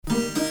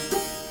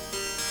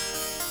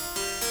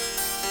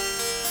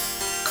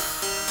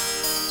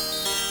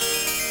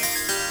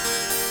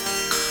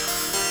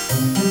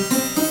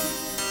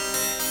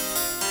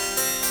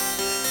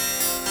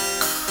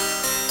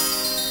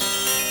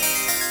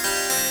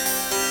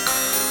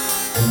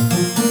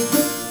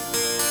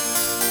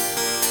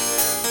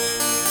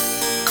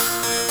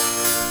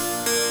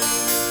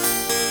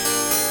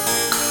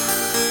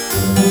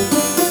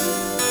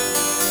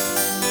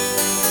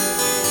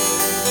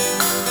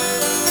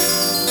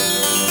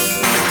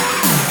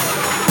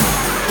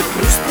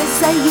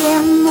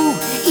Взаємну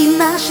і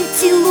наші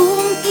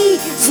цілунки,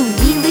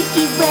 зуміли і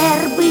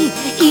верби,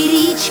 і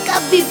річка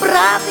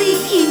вібрати,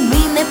 і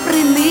ми не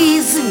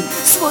принизим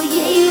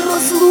своєї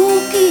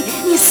розлуки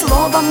ні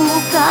словом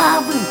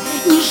лукавим,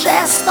 ні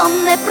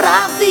жестом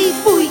неправди,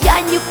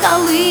 буянню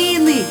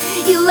калини,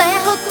 і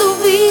леготу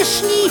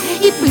вишні,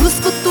 і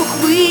плюскоту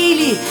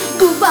хвилі.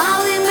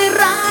 Бували ми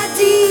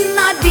раді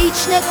на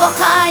вічне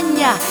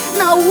кохання,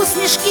 на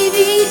усмішки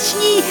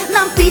вічні,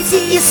 нам птиці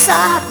і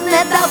сад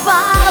не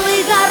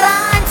давали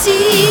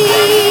гарантій.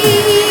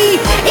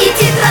 І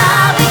ті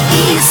трави,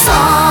 і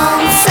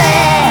сонце,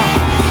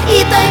 і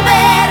той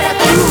берег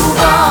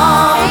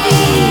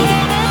любові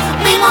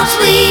ми,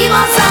 можливо,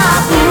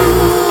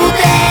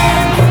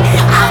 забудем,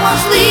 а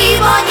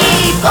можливо,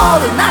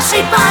 ніколи в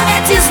нашій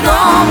пам'яті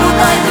знову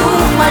той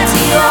дух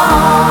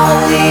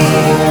Матthioли.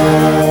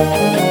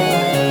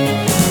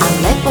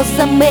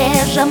 Поза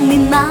межами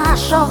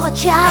нашого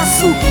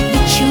часу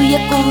відчує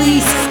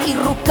колись і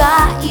рука,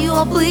 і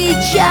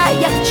обличчя,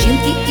 як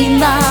вчинки і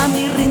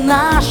наміри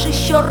наші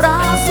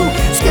щоразу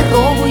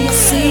скеровує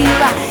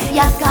сила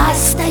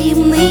якась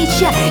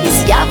таємнича, і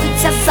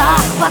з'явиться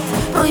захват,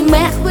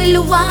 пройме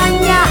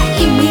хвилювання,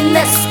 і ми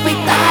не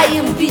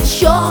спитаєм, від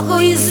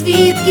чого і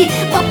звідки.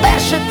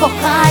 По-перше,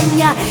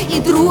 кохання, і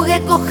друге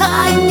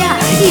кохання,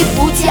 і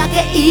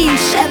будь-яке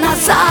інше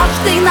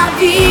назавжди,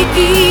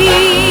 навіки.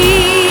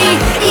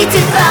 І ті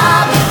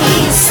трави,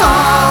 і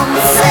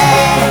сонце,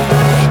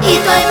 і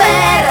той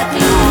берег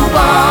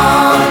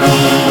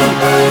любові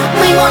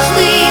ми,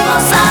 можливо,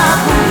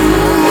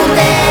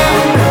 забудем,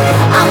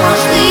 а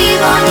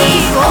можливо,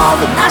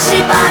 ніколи в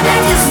нашій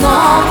пам'яті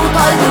знову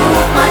той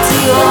дух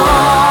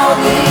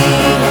Матthioли.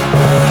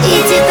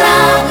 І ті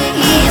трави,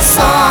 і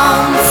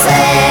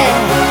сонце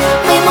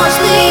ми,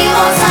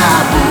 можливо,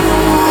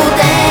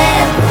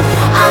 забудем,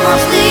 а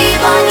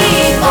можливо,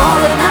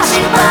 ніколи в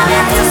нашій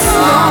пам'яті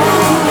знову.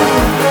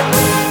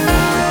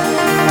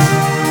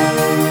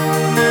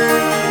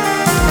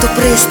 То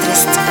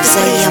пристрасть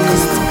взаємну,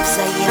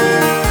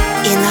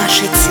 і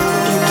наші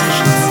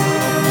цілунки,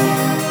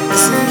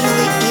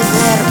 зуміли і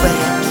верби,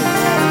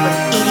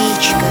 і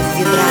річка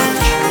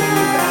вібрати,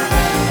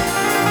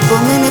 бо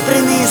ми не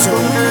принизили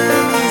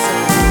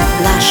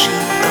наші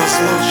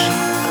розлуки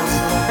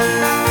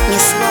ні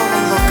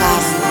словом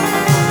лукавим,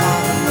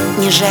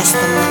 ні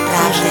жестом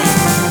неправди.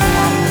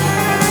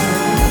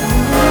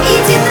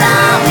 І ті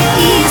трави,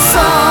 і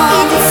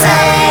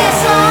сонце,